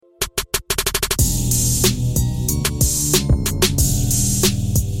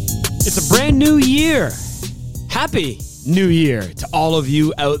It's a brand new year. Happy New Year to all of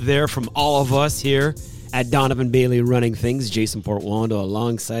you out there from all of us here at Donovan Bailey Running Things. Jason Portwando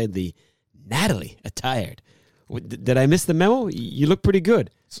alongside the Natalie Attired. Did I miss the memo? You look pretty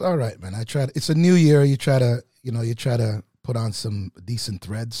good. It's all right, man. It's a new year. You try to put on some decent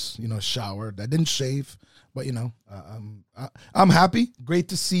threads, showered. I didn't shave, but I'm happy. Great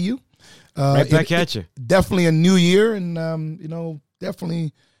to see you. Right back at you. Definitely a new year, and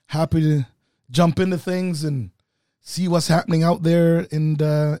definitely happy to jump into things and see what's happening out there in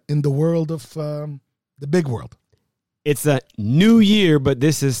the world of the big world. It's a new year, but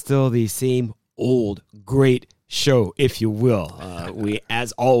this is still the same old great show, if you will. We,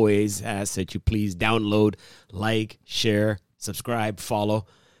 as always, ask that you please download, like, share, subscribe, follow.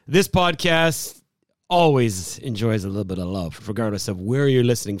 This podcast always enjoys a little bit of love, regardless of where you're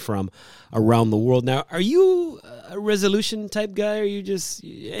listening from around the world. Now, are you a resolution type guy? Or are you just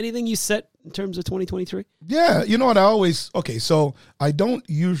anything you set in terms of 2023? Yeah, you know what? So I don't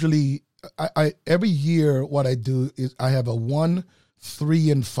usually, I every year what I do is I have a 1,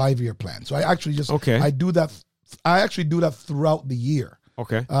 3, and 5 year plan. So I actually I do that. I actually do that throughout the year.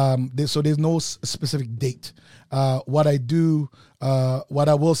 Okay. So there's no specific date. What I do, what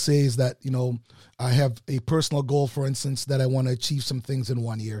I will say is that, I have a personal goal, for instance, that I want to achieve some things in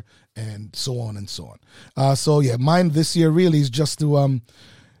 1 year and so on and so on. Mine this year really is just to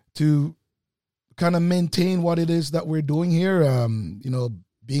kind of maintain what it is that we're doing here.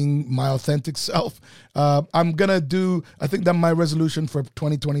 Being my authentic self. I think that my resolution for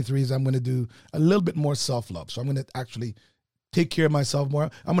 2023 is I'm going to do a little bit more self-love. So I'm going to actually take care of myself more.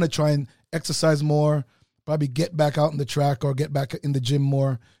 I'm going to try and exercise more, probably get back out in the track or get back in the gym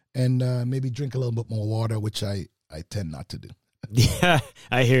more, and maybe drink a little bit more water, which I tend not to do. Yeah,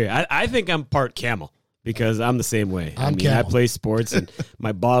 I hear you. I think I'm part camel because I'm the same way. I play sports and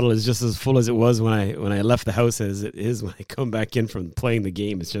my bottle is just as full as it was when I left the house as it is when I come back in from playing the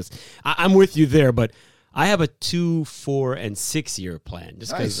game. It's just, I'm with you there, but I have a 2, 4, and 6 year plan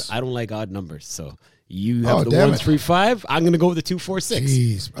just because I don't like odd numbers. So you have the 1, 3, 5. I'm going to go with the 2, 4, 6.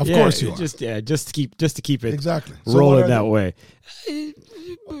 Jeez, of course you are. Just to keep it exactly rolling that way.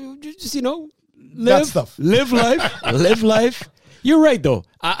 Just live life. You're right though.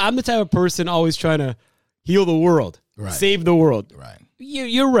 I'm the type of person always trying to heal the world, save the world. Right.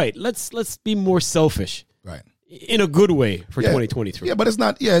 You're right. Let's be more selfish. Right. In a good way for 2023. Yeah, but it's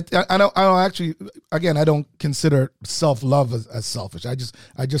not. Yeah, I don't actually. Again, I don't consider self-love as selfish. I just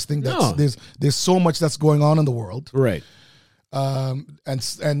think that there's so much that's going on in the world. Right. And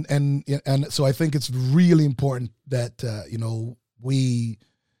so I think it's really important that we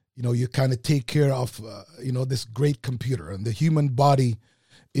you kind of take care of this great computer, and the human body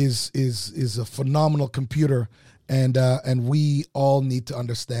is a phenomenal computer, and we all need to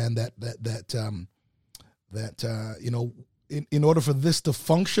understand that in order for this to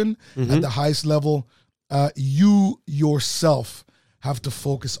function at the highest level, you yourself have to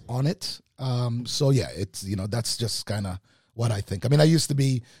focus on it. It's that's just kind of what I think. I mean, I used to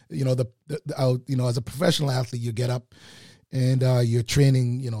be as a professional athlete, you get up and you're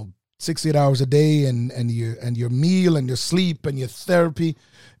training 6-8 hours a day, and your meal and your sleep and your therapy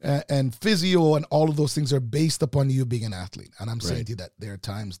and physio and all of those things are based upon you being an athlete. And I'm saying to you that there are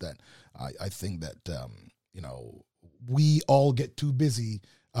times that I think that we all get too busy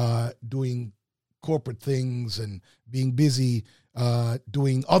doing corporate things and being busy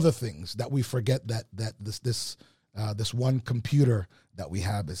doing other things that we forget that this one computer that we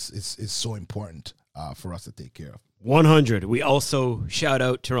have is so important for us to take care of. 100. We also shout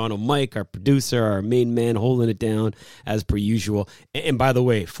out Toronto Mike, our producer, our main man, holding it down as per usual. And by the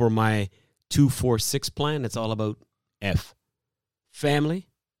way, for my 2-4-6 plan, it's all about F. Family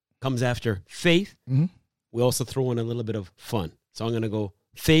comes after faith. Mm-hmm. We also throw in a little bit of fun. So I'm going to go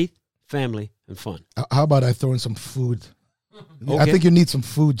faith, family, and fun. How about I throw in some food? Okay. I think you need some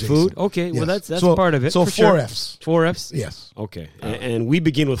food, Jason. Food? Okay. Yes. Well, that's part of it. So 4 Fs. 4 Fs? Yes. Okay. And we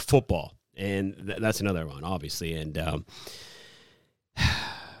begin with football. And that's another one, obviously. And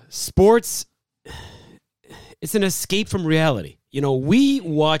sports, it's an escape from reality. We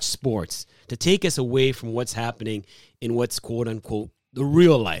watch sports to take us away from what's happening in what's quote-unquote the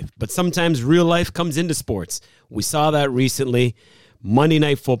real life. But sometimes real life comes into sports. We saw that recently. Monday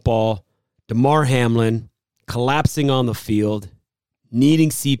Night Football, Damar Hamlin collapsing on the field, needing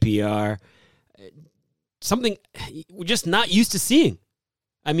CPR, something we're just not used to seeing.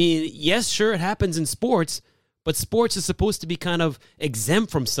 I mean, yes, sure, it happens in sports, but sports is supposed to be kind of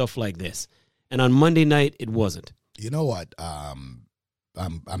exempt from stuff like this. And on Monday night, it wasn't. You know what? I'm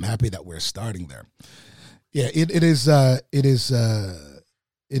happy that we're starting there. Yeah, it is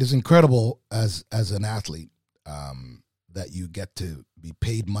it is incredible as an athlete that you get to be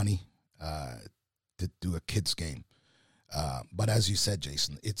paid money to do a kids game. But as you said,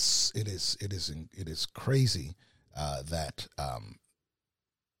 Jason, it is crazy that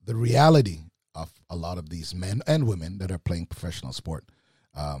the reality of a lot of these men and women that are playing professional sport,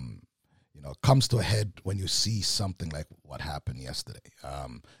 comes to a head when you see something like what happened yesterday.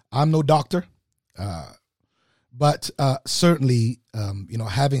 I'm no doctor, but certainly,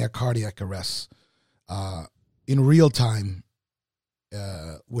 having a cardiac arrest in real time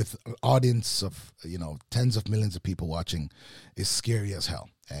with an audience of tens of millions of people watching is scary as hell.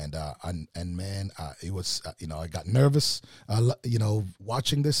 And man, it was I got nervous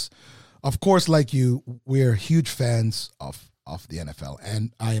watching this. Of course, like you, we're huge fans of the NFL,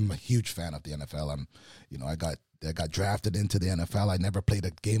 and I am a huge fan of the NFL. I got drafted into the NFL. I never played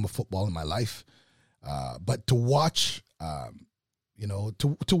a game of football in my life, but to watch to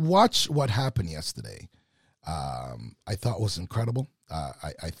watch what happened yesterday, I thought was incredible.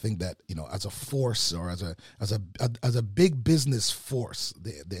 I think that as a force, or as a big business force,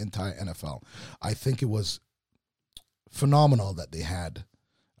 the entire NFL, I think it was phenomenal that they had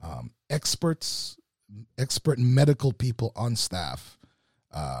expert medical people on staff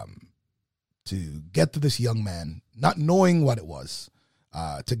to get to this young man, not knowing what it was,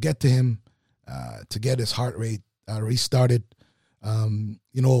 to get to him, to get his heart rate restarted,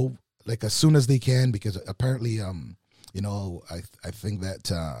 like as soon as they can, because apparently, I think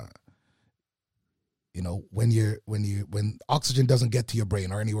that, when oxygen doesn't get to your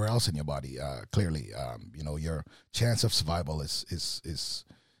brain or anywhere else in your body, clearly, your chance of survival is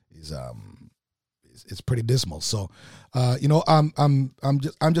pretty dismal. So, I'm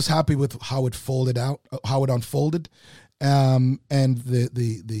just happy with how it unfolded, and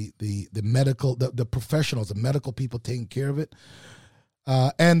the medical, the professionals, the medical people taking care of it,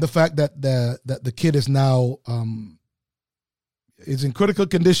 and the fact that the kid is now is in critical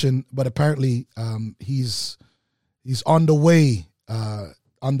condition, but apparently he's on the way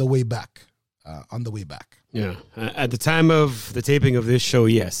back. Yeah. At the time of the taping of this show,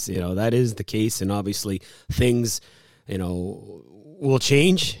 yes, that is the case. And obviously things, will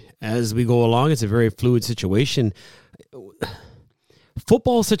change as we go along. It's a very fluid situation.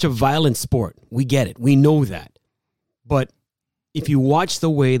 Football is such a violent sport. We get it. We know that. But if you watch the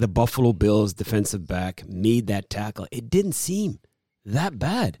way the Buffalo Bills defensive back made that tackle, it didn't seem that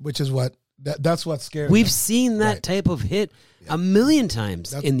bad. Which is that's what's scary. We've seen that type of hit a million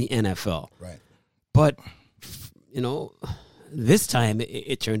times in the NFL. Right. But this time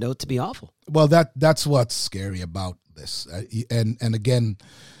it turned out to be awful. Well, that's what's scary about this, and again,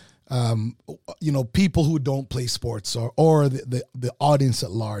 people who don't play sports or the audience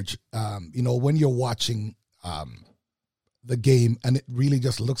at large, when you're watching the game and it really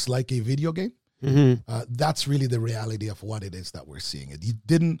just looks like a video game. Mm-hmm. That's really the reality of what it is that we're seeing. It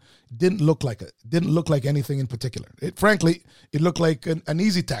didn't look like anything in particular. Frankly, it looked like an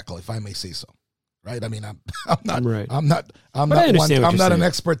easy tackle, if I may say so. Right? I mean, I'm not an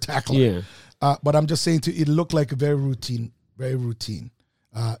expert tackler. Yeah. But I'm just saying it looked like a very routine. And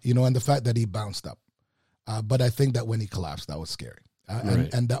the fact that he bounced up. But I think that when he collapsed, that was scary.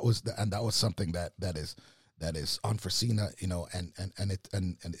 And that was something that is unforeseen.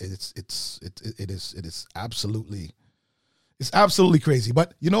 It is absolutely crazy.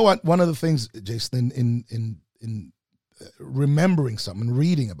 But you know what? One of the things, Jason, in remembering something,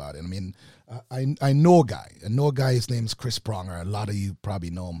 reading about it. I mean, I know a guy. His name's Chris Pronger. A lot of you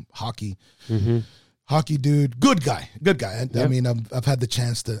probably know him. Hockey dude, good guy. And, I mean, I've had the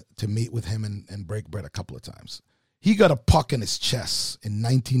chance to meet with him and break bread a couple of times. He got a puck in his chest in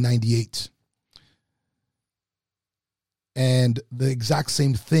 1998, and the exact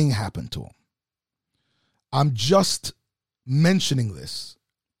same thing happened to him. I'm just mentioning this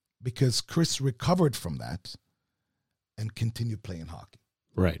because Chris recovered from that and continued playing hockey.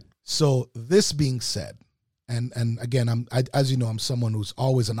 Right. So this being said, and again, as you know, I'm someone who's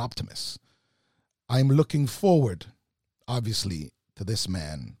always an optimist. I'm looking forward, obviously, to this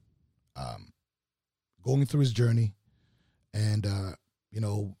man going through his journey and,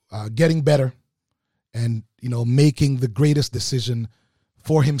 getting better and, making the greatest decision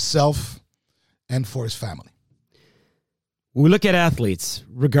for himself and for his family. We look at athletes,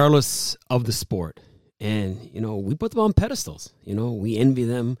 regardless of the sport, and, we put them on pedestals. We envy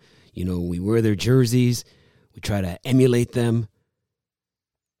them. We wear their jerseys. We try to emulate them.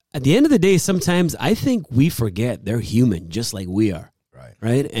 At the end of the day, sometimes I think we forget they're human just like we are.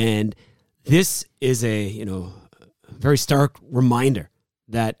 Right. And this is a, very stark reminder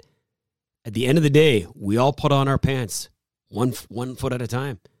that at the end of the day, we all put on our pants one foot at a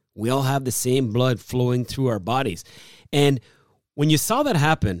time. We all have the same blood flowing through our bodies. And when you saw that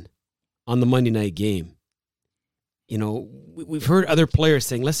happen on the Monday night game, you know, we've heard other players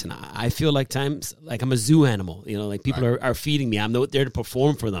saying, listen, I feel like times like I'm a zoo animal. You know, like people are feeding me. I'm not there to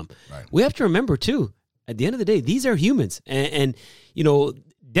perform for them. Right. We have to remember, too, at the end of the day, these are humans. And you know,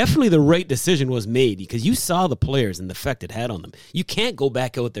 definitely the right decision was made because you saw the players and the effect it had on them. You can't go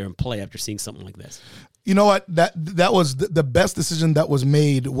back out there and play after seeing something like this. You know what? That was the best decision that was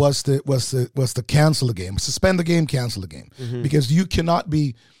made was to cancel the game, suspend the game, cancel the game, because you cannot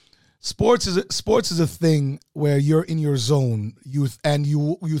be. Sports is a thing where you're in your zone, you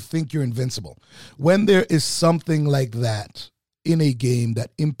think you're invincible. When there is something like that in a game that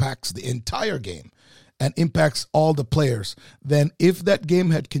impacts the entire game and impacts all the players, then if that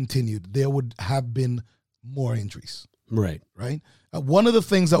game had continued, there would have been more injuries. Right. One of the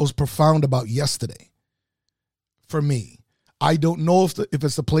things that was profound about yesterday, for me, I don't know if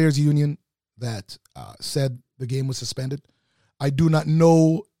it's the players' union that said the game was suspended. I do not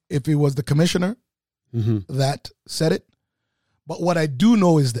know if it was the commissioner that said it. But what I do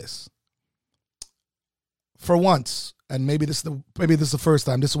know is this. For once, and maybe this is the first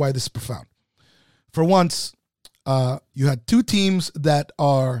time, this is why this is profound. For once, you had two teams that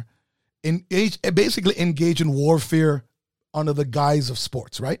are basically engaged in warfare under the guise of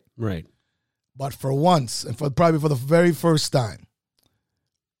sports, right? Right. But for once, and probably for the very first time,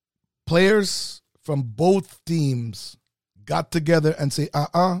 players from both teams got together and say,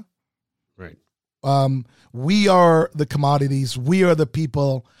 right. We are the commodities. We are the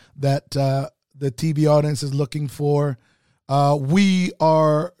people that the TV audience is looking for. We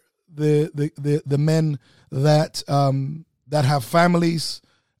are the men that have families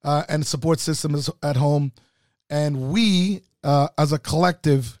and support systems at home, and we as a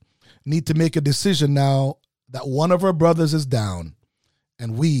collective need to make a decision now that one of our brothers is down,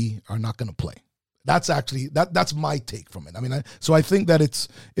 and we are not going to play. That's actually that's my take from it. I mean, so I think that it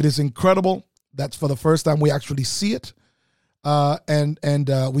is incredible. That's for the first time we actually see it, and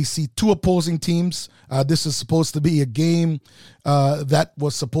we see two opposing teams. This is supposed to be a game that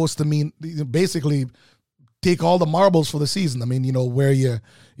was supposed to mean basically take all the marbles for the season. I mean, you know, where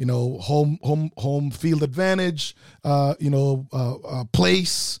home field advantage,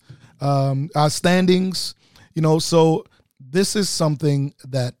 place, standings, you know. So this is something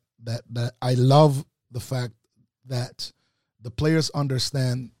that I love, the fact that the players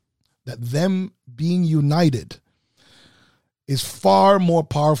understand that them being united is far more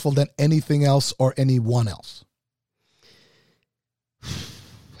powerful than anything else or anyone else.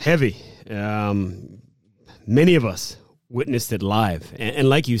 Heavy. Many of us witnessed it live. And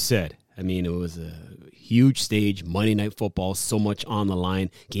like you said, I mean, it was a huge stage, Monday Night Football, so much on the line.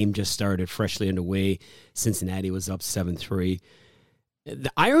 Game just started, freshly underway. Cincinnati was up 7-3.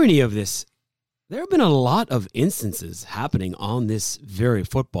 The irony of this, there have been a lot of instances happening on this very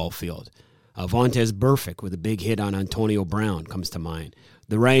football field. Vontaze Burfict with a big hit on Antonio Brown comes to mind.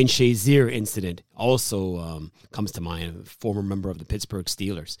 The Ryan Shazier incident also comes to mind, a former member of the Pittsburgh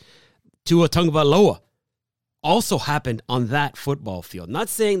Steelers. Tua Tagovailoa also happened on that football field. Not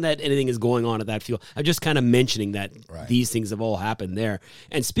saying that anything is going on at that field. I'm just kind of mentioning that These things have all happened there.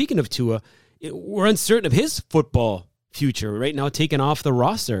 And speaking of Tua, we're uncertain of his football future right now, taken off the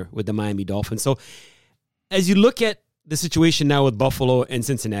roster with the Miami Dolphins. So as you look at the situation now with Buffalo and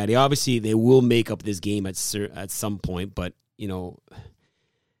Cincinnati, obviously they will make up this game at some point, but you know,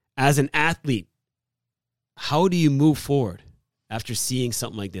 as an athlete, how do you move forward after seeing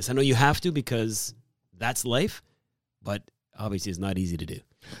something like this? I know you have to because that's life, but obviously it's not easy to do.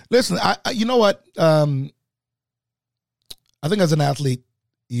 Listen, you know what? I think as an athlete,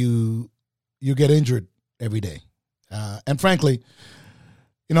 you get injured every day. And frankly,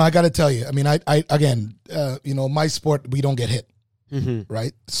 you know, I got to tell you, I mean, I again, you know, my sport, we don't get hit,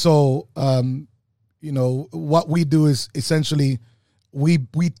 right? So, you know, what we do is essentially we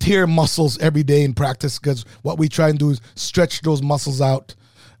tear muscles every day in practice because what we try and do is stretch those muscles out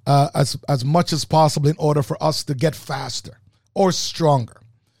as much as possible in order for us to get faster or stronger.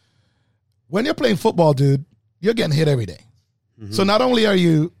 When you're playing football, dude, you're getting hit every day. So not only are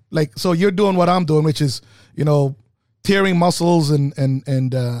you so you're doing what I'm doing, which is, you know, tearing muscles and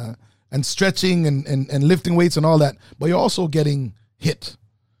stretching and lifting weights and all that, but you're also getting hit,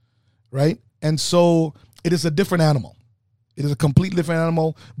 right? And so it is a different animal. It is a completely different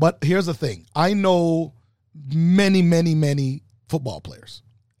animal. But here's the thing. I know many, many, many football players.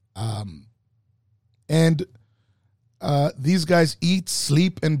 And these guys eat,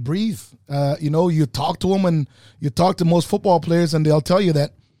 sleep, and breathe. You know, you talk to them and you talk to most football players and they'll tell you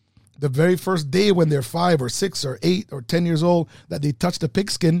that the very first day when they're 5 or 6 or 8 or 10 years old that they touch the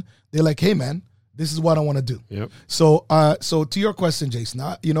pigskin, they're like, hey, man, this is what I want to do. Yep. So to your question, Jason,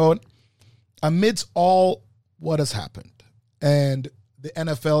 amidst all what has happened and the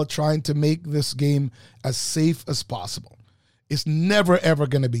NFL trying to make this game as safe as possible, it's never, ever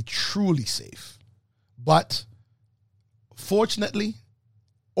going to be truly safe. But fortunately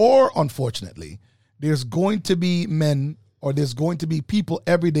or unfortunately, there's going to be men or there's going to be people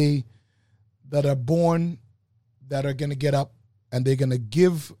every day that are born that are going to get up and they're going to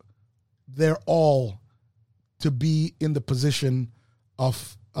give their all to be in the position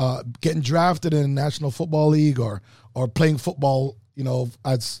of getting drafted in the National Football League or playing football,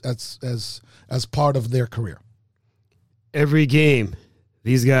 as part of their career. Every game,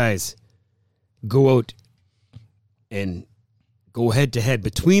 these guys go out and go head to head.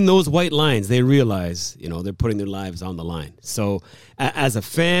 Between those white lines, they realize, they're putting their lives on the line. So as a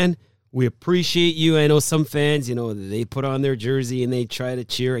fan, we appreciate you. I know some fans, they put on their jersey and they try to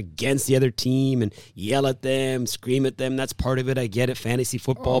cheer against the other team and yell at them, scream at them. That's part of it. I get it. Fantasy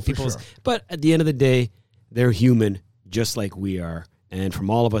football, sure. But at the end of the day, they're human just like we are. And from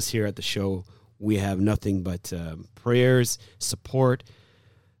all of us here at the show, we have nothing but prayers, support,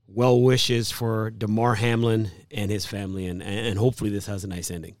 well wishes for Damar Hamlin and his family. And hopefully this has a nice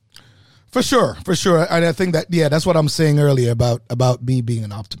ending. For sure. And I think that, that's what I'm saying earlier about me being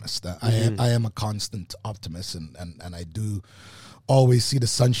an optimist. I am a constant optimist, and I do always see the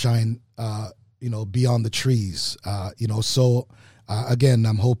sunshine, beyond the trees. So again,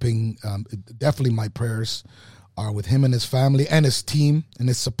 I'm hoping, definitely my prayers are with him and his family and his team and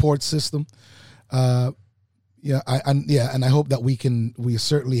his support system. And I hope that we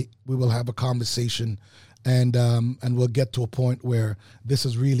will have a conversation and we'll get to a point where this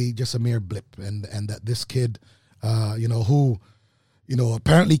is really just a mere blip, and that this kid, who,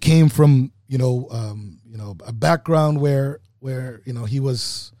 apparently came from, a background where he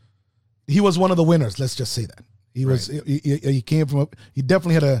was one of the winners. Let's just say that he came from he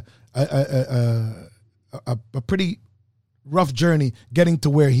definitely had a pretty rough journey getting to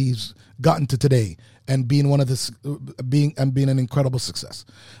where he's gotten to today and being being an incredible success.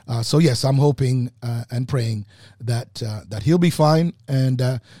 So yes, I'm hoping and praying that he'll be fine. And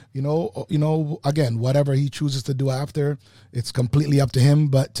again, whatever he chooses to do after, it's completely up to him.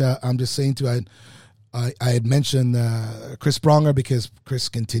 But I'm just saying I had mentioned Chris Pronger because Chris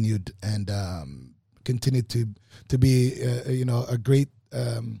continued to be a great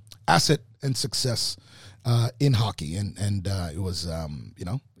asset and success in hockey, and it was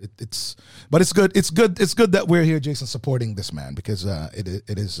it's good. It's good that we're here, Jason, supporting this man, because it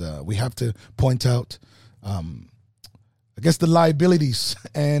is we have to point out I guess the liabilities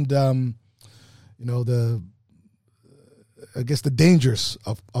and the the dangers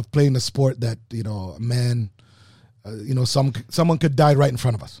of playing a sport that a man someone could die right in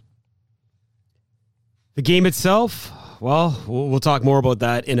front of us. The game itself, well, we'll talk more about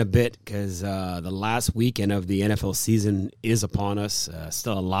that in a bit, because the last weekend of the NFL season is upon us.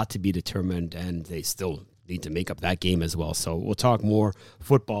 Still a lot to be determined, and they still need to make up that game as well. So we'll talk more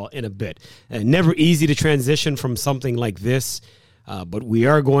football in a bit. Never easy to transition from something like this, but we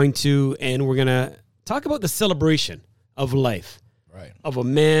are going to, and we're going to talk about the celebration of life, right? Of a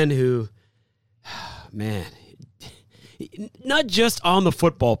man who, not just on the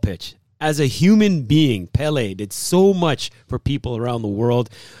football pitch. As a human being, Pele did so much for people around the world.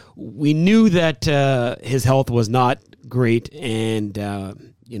 We knew that his health was not great, and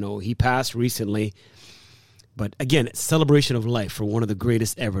he passed recently. But again, celebration of life for one of the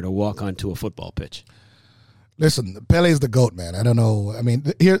greatest ever to walk onto a football pitch. Listen, Pele is the GOAT, man. I don't know. I mean,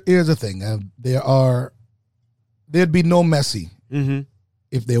 here's the thing: there'd be no Messi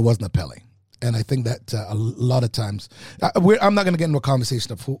if there wasn't a Pele. And I think that a lot of times, I'm not going to get into a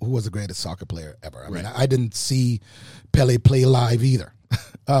conversation of who was the greatest soccer player ever. I mean, I didn't see Pele play live either.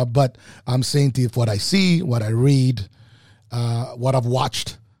 But I'm saying to you, what I see, what I read, what I've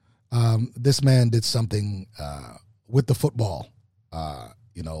watched, this man did something with the football,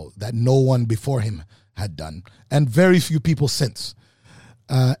 that no one before him had done, and very few people since.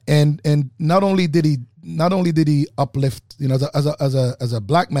 And not only did he uplift, as a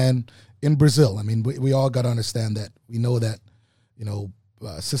black man in Brazil. I mean, we all got to understand that. We know that,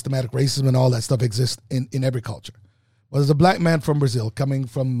 systematic racism and all that stuff exists in every culture. But as a black man from Brazil, coming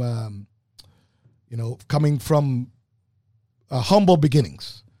from humble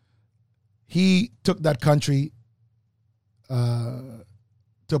beginnings, he took that country to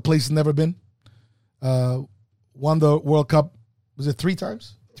a place it's never been. Won the World Cup. Was it 3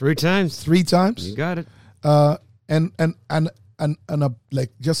 times? 3 times. 3 times. You got it. And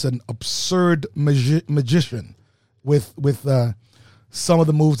like just an absurd magician with some of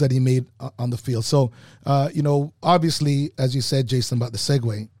the moves that he made on the field. So, obviously, as you said, Jason, about the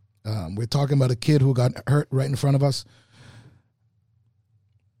segue, we're talking about a kid who got hurt right in front of us.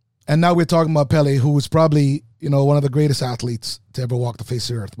 And now we're talking about Pele, who was probably, one of the greatest athletes to ever walk the face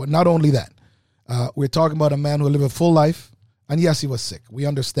of the earth. But not only that, we're talking about a man who lived a full life. And yes, he was sick. We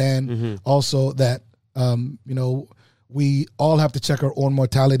understand also that, we all have to check our own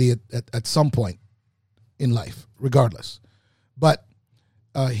mortality at some point in life, regardless. But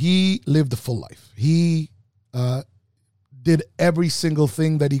he lived a full life. He did every single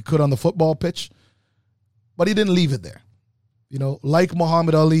thing that he could on the football pitch, but he didn't leave it there. Like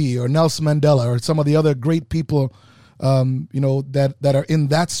Muhammad Ali or Nelson Mandela or some of the other great people, that are in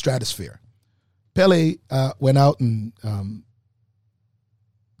that stratosphere. Pele went out and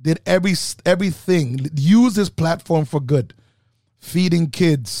did everything, used his platform for good, feeding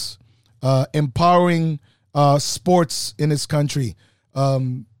kids, empowering sports in his country,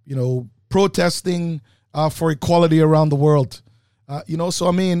 protesting for equality around the world. So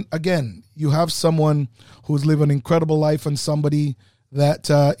I mean, again, you have someone who's lived an incredible life and somebody that,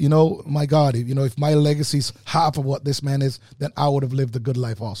 my God, if my legacy's half of what this man is, then I would have lived a good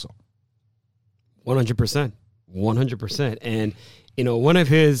life also. 100%. 100%. And, one of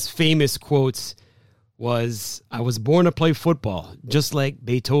his famous quotes was, I was born to play football, just like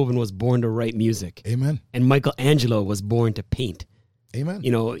Beethoven was born to write music. Amen. And Michelangelo was born to paint. Amen.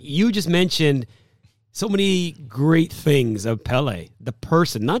 You just mentioned so many great things of Pele, the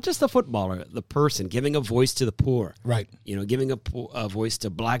person, not just the footballer, the person, giving a voice to the poor. Right. Giving a voice to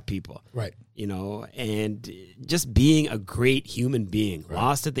black people. Right. And just being a great human being, right.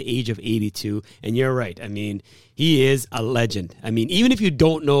 Lost at the age of 82. And you're right. I mean, he is a legend. I mean, even if you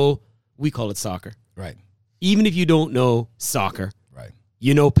don't know, we call it soccer. Right. Even if you don't know soccer, right.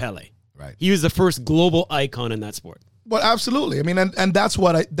 Pele. Right. He was the first global icon in that sport. Well, absolutely. I mean, and that's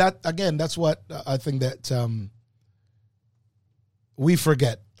what that's what I think that we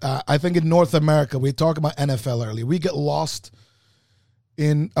forget. I think in North America, we talk about NFL earlier. We get lost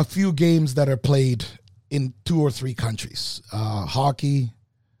in a few games that are played in 2 or 3 countries. Hockey.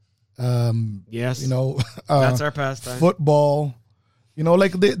 Yes. That's our pastime. Football.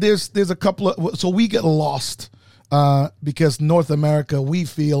 There's a couple of, so we get lost because North America, we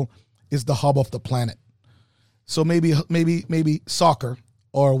feel, is the hub of the planet. So maybe soccer,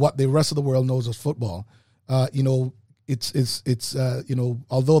 or what the rest of the world knows as football, it's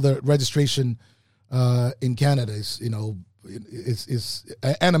although the registration in Canada is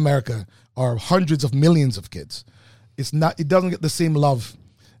and America are hundreds of millions of kids, it doesn't get the same love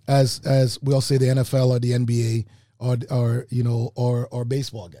as we'll say the NFL or the NBA or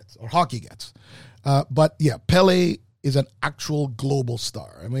baseball gets, or hockey gets. But yeah, Pele is an actual global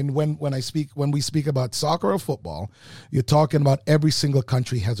star. I mean, when we speak about soccer or football, you're talking about every single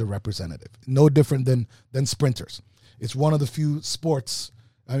country has a representative. No different than sprinters. It's one of the few sports.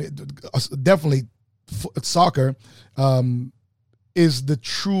 I mean, definitely, soccer is the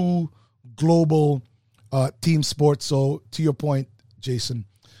true global team sport. So, to your point, Jason,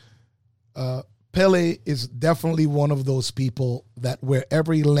 Pele is definitely one of those people that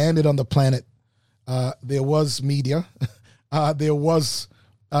wherever he landed on the planet, there was media, there was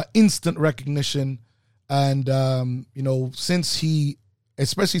instant recognition, and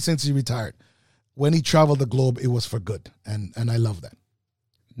especially since he retired, when he traveled the globe, it was for good, and I love that.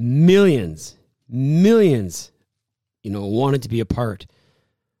 Millions, wanted to be a part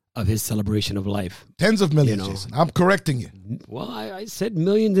of his celebration of life. Tens of millions, Jason. I'm correcting you. Well, I said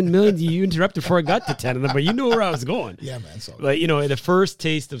millions and millions. You interrupted before I got to 10 of them, but you knew where I was going. Yeah, man. So. But, the first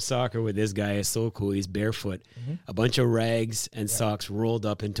taste of soccer with this guy is so cool. He's barefoot, a bunch of rags and socks rolled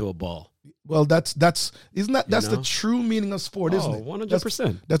up into a ball. Well, that's the true meaning of sport, isn't it?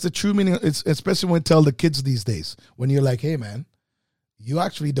 100%. That's the true meaning. It's especially when we tell the kids these days, when you're like, hey, man, you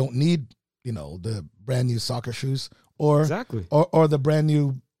actually don't need, the brand new soccer shoes or the brand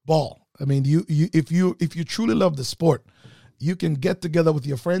new ball. I mean, if you truly love the sport, you can get together with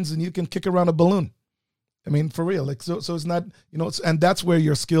your friends and you can kick around a balloon. I mean, for real. So it's not, and that's where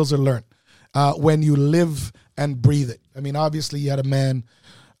your skills are learned when you live and breathe it. I mean, obviously you had a man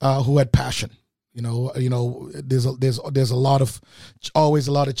who had passion. There's always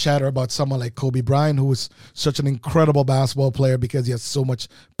a lot of chatter about someone like Kobe Bryant, who was such an incredible basketball player because he has so much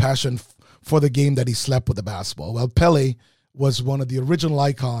passion for the game that he slept with the basketball. Well, Pele was one of the original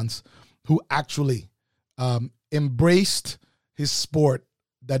icons who actually embraced his sport,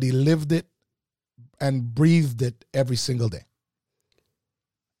 that he lived it and breathed it every single day.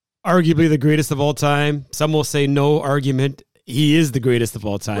 Arguably the greatest of all time. Some will say no argument. he is the greatest of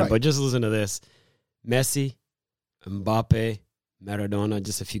all time. Right. But just listen to this. Messi, Mbappe, Maradona,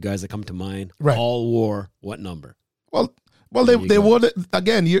 just a few guys that come to mind. Right. All wore what number? Well, There you they go. would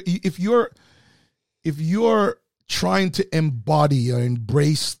again. If you're trying to embody or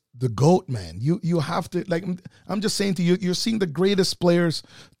embrace the GOAT, man, you have to, like, I'm just saying to you, you're seeing the greatest players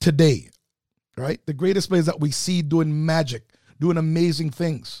today, right? The greatest players that we see doing magic, doing amazing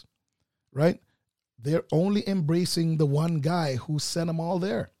things, right? They're only embracing the one guy who sent them all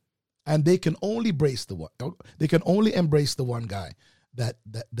there, and they can only embrace the one. They can only embrace the one guy that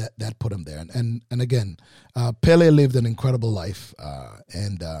put them there. And again, Pele lived an incredible life,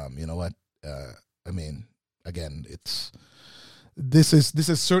 and you know what? I mean, again, this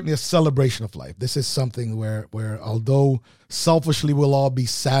is certainly a celebration of life. This is something where although selfishly we'll all be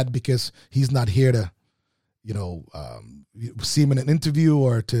sad because he's not here to, see him in an interview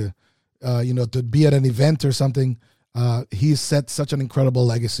or to, to be at an event or something. He's set such an incredible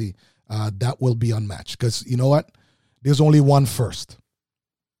legacy that will be unmatched. Because you know what? There's only one first.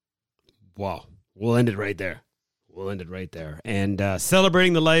 Wow. We'll end it right there. And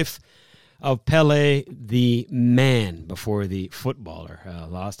celebrating the life of Pele, the man before the footballer,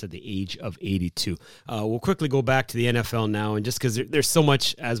 lost at the age of 82. We'll quickly go back to the NFL now, and just because there's so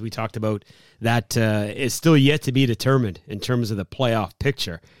much, as we talked about, that is still yet to be determined in terms of the playoff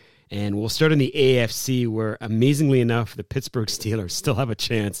picture. And we'll start in the AFC, where, amazingly enough, the Pittsburgh Steelers still have a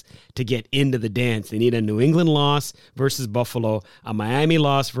chance to get into the dance. They need a New England loss versus Buffalo, a Miami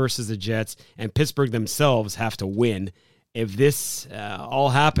loss versus the Jets, and Pittsburgh themselves have to win. If this all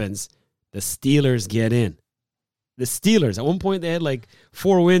happens, the Steelers get in. The Steelers, at one point, they had like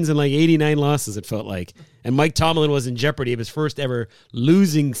 4 wins and like 89 losses, it felt like. And Mike Tomlin was in jeopardy of his first ever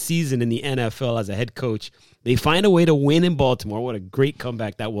losing season in the NFL as a head coach. They find a way to win in Baltimore. What a great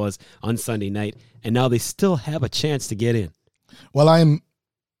comeback that was on Sunday night. And now they still have a chance to get in. Well, I'm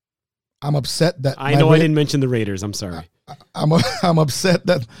upset that I know I didn't mention the Raiders. I'm sorry. I'm upset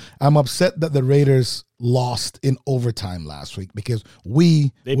that the Raiders lost in overtime last week because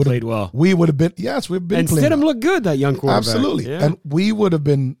they played well. We would have been we've been and playing. Stidham looked good, that young quarterback. Absolutely, yeah. And we would have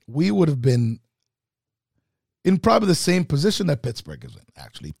been in probably the same position that Pittsburgh is in,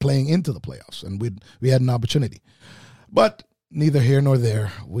 actually playing into the playoffs, and we had an opportunity, but neither here nor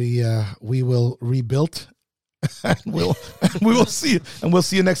there. We will rebuild. And we will see, and we'll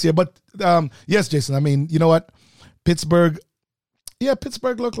see you next year. But yes, Jason. I mean, you know what? Pittsburgh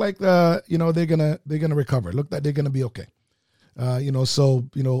look like they're gonna recover. Look like they're gonna be okay.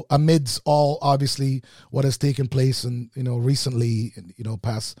 Amidst all obviously what has taken place and recently,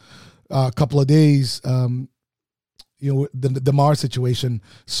 past couple of days, the DeMar situation.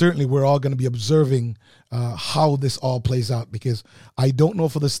 Certainly, we're all going to be observing how this all plays out, because I don't know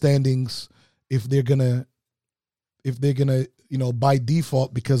for the standings if they're gonna by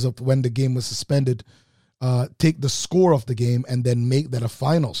default, because of when the game was suspended, take the score of the game and then make that a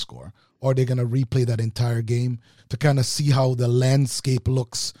final score, or they're going to replay that entire game to kind of see how the landscape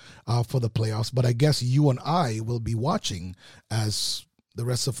looks for the playoffs. But I guess you and I will be watching, as the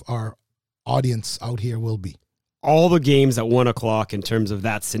rest of our audience out here will be. All the games at 1 o'clock in terms of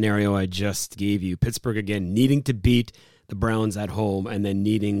that scenario I just gave you. Pittsburgh, again, needing to beat the Browns at home, and then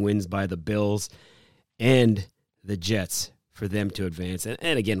needing wins by the Bills and the Jets for them to advance.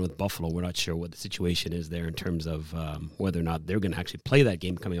 And again, with Buffalo, we're not sure what the situation is there in terms of whether or not they're going to actually play that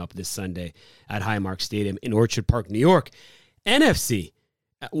game coming up this Sunday at Highmark Stadium in Orchard Park, New York. NFC.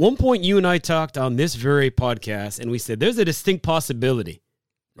 At one point, you and I talked on this very podcast, and we said there's a distinct possibility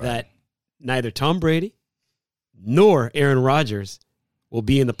that neither Tom Brady nor Aaron Rodgers will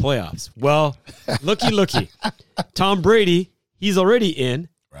be in the playoffs. Well, looky. Tom Brady, he's already in.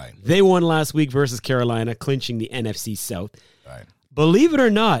 Right. They won last week versus Carolina, clinching the NFC South. Right. Believe it or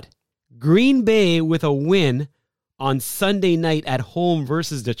not, Green Bay with a win on Sunday night at home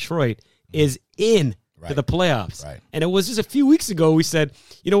versus Detroit is in to the playoffs. Right. And it was just a few weeks ago we said,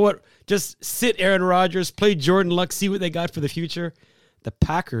 you know what, just sit Aaron Rodgers, play Jordan Luck, see what they got for the future. The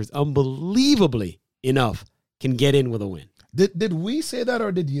Packers, unbelievably enough, can get in with a win. Did we say that,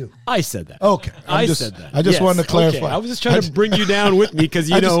 or did you? I said that. Okay. I said that. I just wanted to clarify. Okay. I was just trying to bring you down with me because,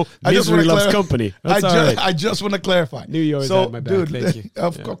 misery loves company. That's all right. I just want to clarify. Knew you always had my back. Dude, thank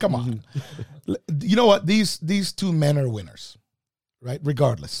you. Come on. You know what? These two men are winners, right?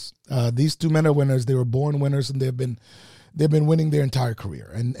 Regardless. These two men are winners. They were born winners, and they've been winning their entire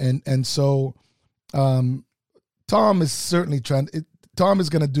career. And so Tom is certainly Tom is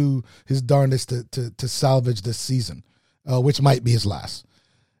going to do his darndest to salvage this season. Which might be his last.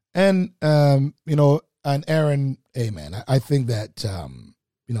 And, and Aaron, man, I think that,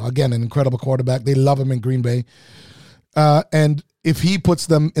 again, an incredible quarterback. They love him in Green Bay. And if he puts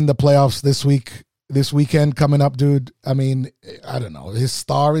them in the playoffs this weekend coming up, dude, I mean, I don't know. His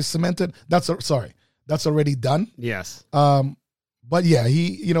star is cemented. That's already done. Yes. But yeah,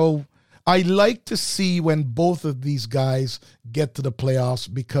 I like to see when both of these guys get to the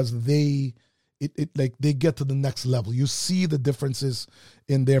playoffs because they get to the next level. You see the differences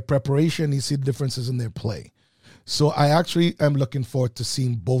in their preparation. You see the differences in their play. So I actually am looking forward to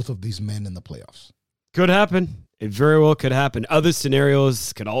seeing both of these men in the playoffs. Could happen. It very well could happen. Other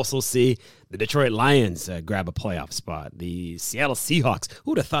scenarios could also see the Detroit Lions grab a playoff spot. The Seattle Seahawks.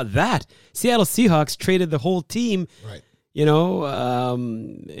 Who'd have thought that? Seattle Seahawks traded the whole team, right?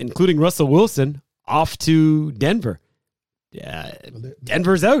 Including Russell Wilson, off to Denver. Yeah,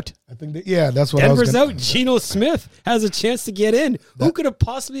 Denver's out. I think that's what Denver's out. Geno Smith has a chance to get in. Who could have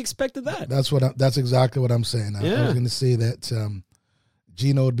possibly expected that? That's exactly what I'm saying. I was going to say that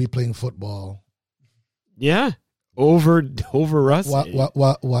Geno would be playing football. Yeah, over Russ.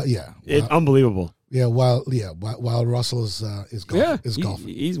 Unbelievable. Yeah, while Russell is golfing.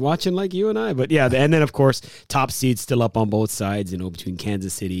 He's watching like you and I. But yeah, and then of course, top seeds still up on both sides. Between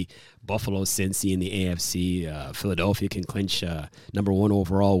Kansas City, Buffalo, Cincy in the AFC. Philadelphia can clinch number 1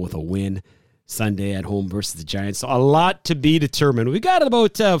 overall with a win Sunday at home versus the Giants. So a lot to be determined. We got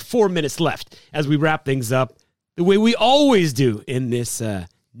about 4 minutes left as we wrap things up the way we always do in this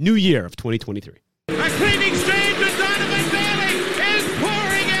new year of 2023. A cleaning stream to Donovan Bailey is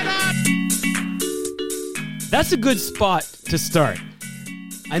pouring it on. That's a good spot to start.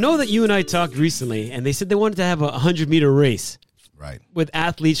 I know that you and I talked recently, and they said they wanted to have a 100-meter race. Right. With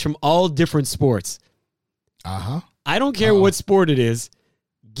athletes from all different sports. Uh-huh. I don't care what sport it is.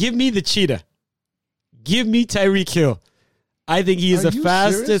 Give me the cheetah. Give me Tyreek Hill. I think he is the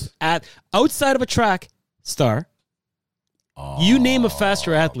fastest outside of a track star. You name a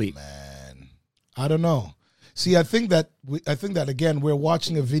faster athlete. Man. I don't know. See, I think that again we're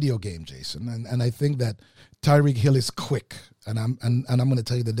watching a video game, Jason, and I think that Tyreek Hill is quick, and I'm going to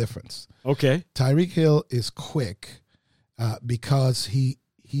tell you the difference. Okay. Tyreek Hill is quick. Because he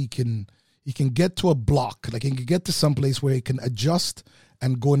can get to a block, like he can get to some place where he can adjust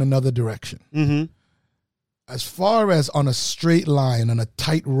and go in another direction. Mm-hmm. As far as on a straight line on a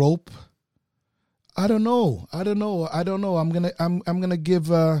tight rope, I don't know. I'm gonna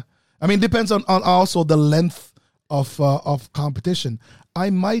give. I mean, it depends on also the length of competition. I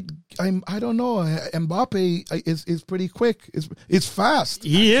don't know. Mbappe is pretty quick. It's fast.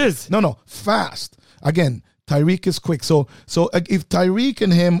 He is. No, fast. Again. Tyreek is quick. So if Tyreek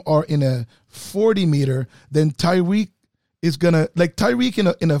and him are in a 40-meter, then Tyreek is gonna Tyreek in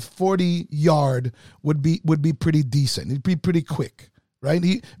a 40-yard would be pretty decent. He'd be pretty quick, right?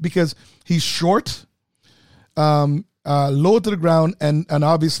 Because he's short, low to the ground, and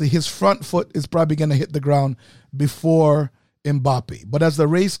obviously his front foot is probably gonna hit the ground before Mbappe. But as the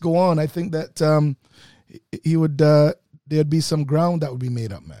race go on, I think that he would there'd be some ground that would be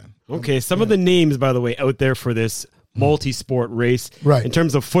made up, man. Okay, some of the names, by the way, out there for this multi-sport race. Right. In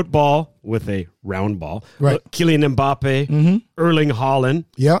terms of football, with a round ball. Right. Kylian Mbappe, Erling Haaland.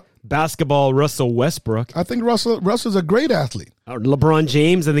 Yeah. Basketball, Russell Westbrook. I think Russell's a great athlete. LeBron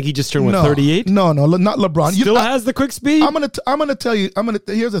James, I think he just turned, 38? No, not LeBron. Still has the quick speed? I'm gonna tell you,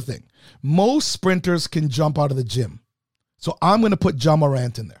 here's the thing. Most sprinters can jump out of the gym. So I'm gonna put Ja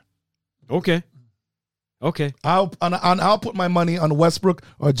Morant in there. Okay. I'll put my money on Westbrook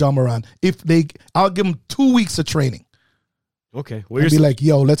or Ja Morant. I'll give them 2 weeks of training. Okay. Well, be like,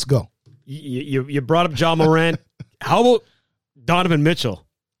 yo, let's go. You brought up Ja Morant. How about Donovan Mitchell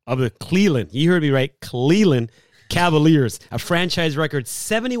of the Cleveland? You heard me right. Cleveland Cavaliers, a franchise record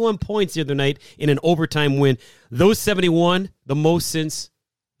 71 points the other night in an overtime win. Those 71, the most since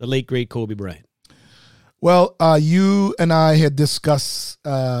the late great Kobe Bryant. Well, you and I had discussed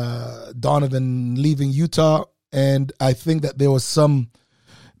Donovan leaving Utah, and I think that there was some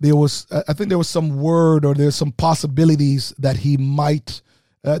word or there's some possibilities that he might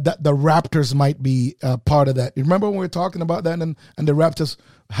that the Raptors might be part of that. You remember when we were talking about that, and the Raptors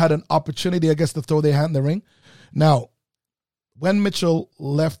had an opportunity, I guess, to throw their hat in the ring. Now, when Mitchell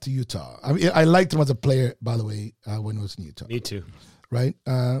left Utah, I mean, I liked him as a player, by the way, when he was in Utah. Me too. Right.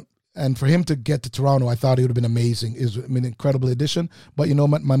 And for him to get to Toronto, I thought he would have been amazing. It was an incredible addition. But you know,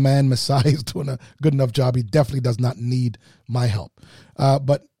 my man Masai is doing a good enough job. He definitely does not need my help.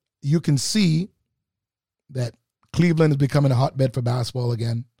 But you can see that Cleveland is becoming a hotbed for basketball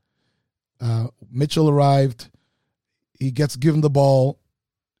again. Mitchell arrived. He gets given the ball.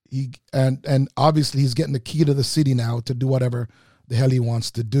 And obviously he's getting the key to the city now to do whatever the hell he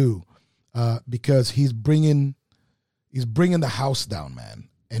wants to do, because he's bringing the house down, man.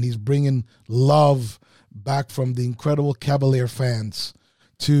 And he's bringing love back from the incredible Cavalier fans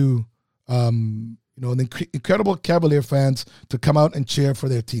to, the incredible Cavalier fans to come out and cheer for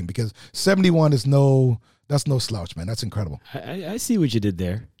their team, because 71 is that's no slouch, man. That's incredible. I see what you did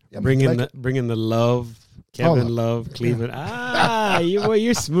there. Yeah, bringing the love, Kevin Love, Cleveland. Yeah.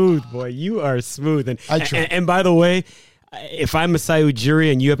 You're smooth, boy. You are smooth. And I try. And by the way, if I'm Masai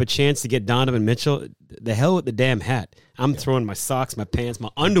Ujiri and you have a chance to get Donovan Mitchell, the hell with the damn hat. I'm throwing my socks, my pants, my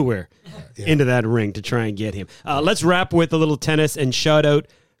underwear into that ring to try and get him. Let's wrap with a little tennis and shout out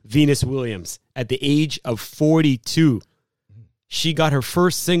Venus Williams. At the age of 42, she got her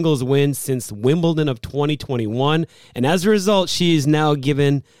first singles win since Wimbledon of 2021. And as a result, she is now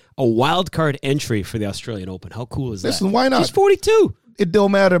given a wild card entry for the Australian Open. How cool is that? Listen, why not? She's 42. It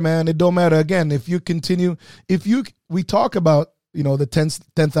don't matter, man. It don't matter. Again, if you continue, we talk about, the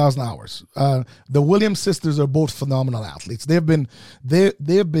 10,000 hours. The Williams sisters are both phenomenal athletes. They've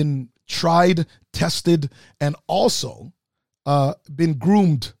been tried, tested, and also been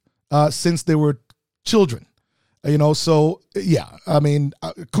groomed since they were children. So yeah, I mean,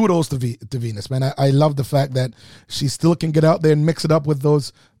 kudos to Venus, man. I love the fact that she still can get out there and mix it up with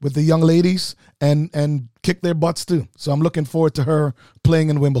the young ladies and kick their butts too. So I'm looking forward to her playing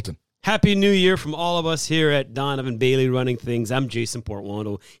in Wimbledon. Happy New Year from all of us here at Donovan Bailey Running Things. I'm Jason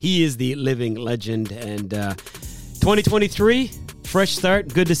Portwando. He is the living legend. And 2023, fresh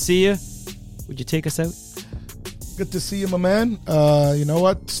start. Good to see you. Would you take us out? Good to see you, my man. You know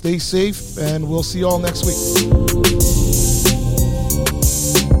what? Stay safe, and we'll see you all next week.